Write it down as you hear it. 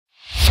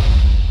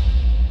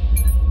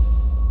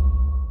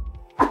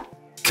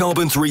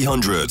Carbon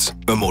 300,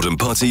 a modern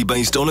putty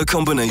based on a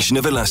combination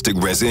of elastic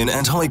resin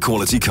and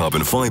high-quality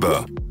carbon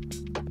fiber.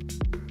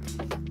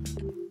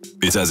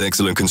 It has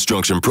excellent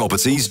construction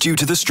properties due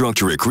to the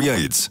structure it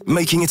creates,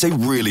 making it a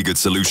really good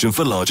solution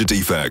for larger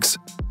defects.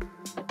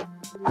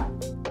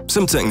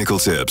 Some technical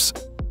tips.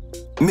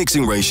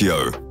 Mixing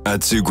ratio.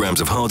 Add 2 grams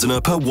of hardener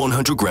per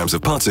 100 grams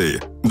of putty.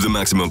 The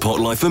maximum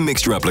pot life for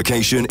mixture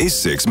application is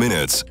 6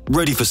 minutes.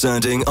 Ready for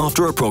sanding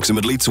after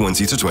approximately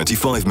 20 to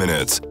 25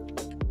 minutes.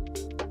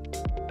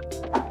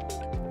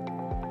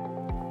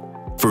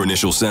 For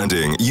initial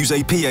sanding, use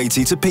a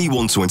P80 to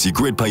P120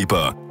 grid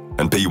paper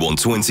and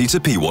P120 to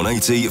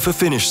P180 for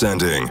finish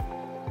sanding.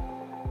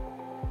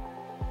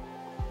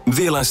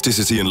 The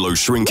elasticity and low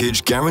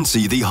shrinkage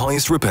guarantee the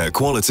highest repair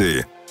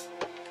quality.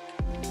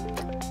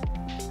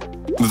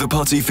 The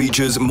putty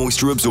features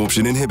moisture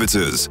absorption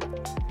inhibitors.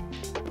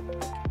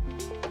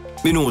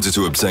 In order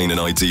to obtain an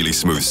ideally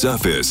smooth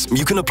surface,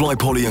 you can apply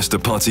polyester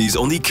putties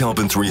on the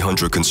Carbon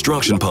 300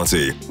 construction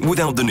putty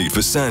without the need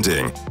for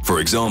sanding, for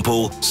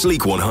example,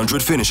 Sleek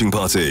 100 finishing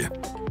putty.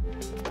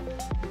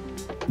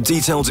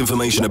 Detailed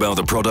information about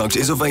the product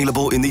is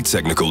available in the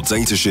technical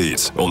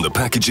datasheet, on the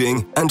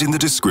packaging and in the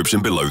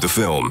description below the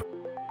film.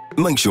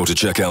 Make sure to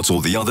check out all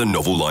the other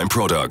NOVOL line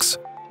products.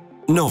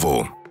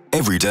 NOVOL,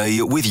 every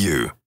day with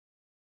you.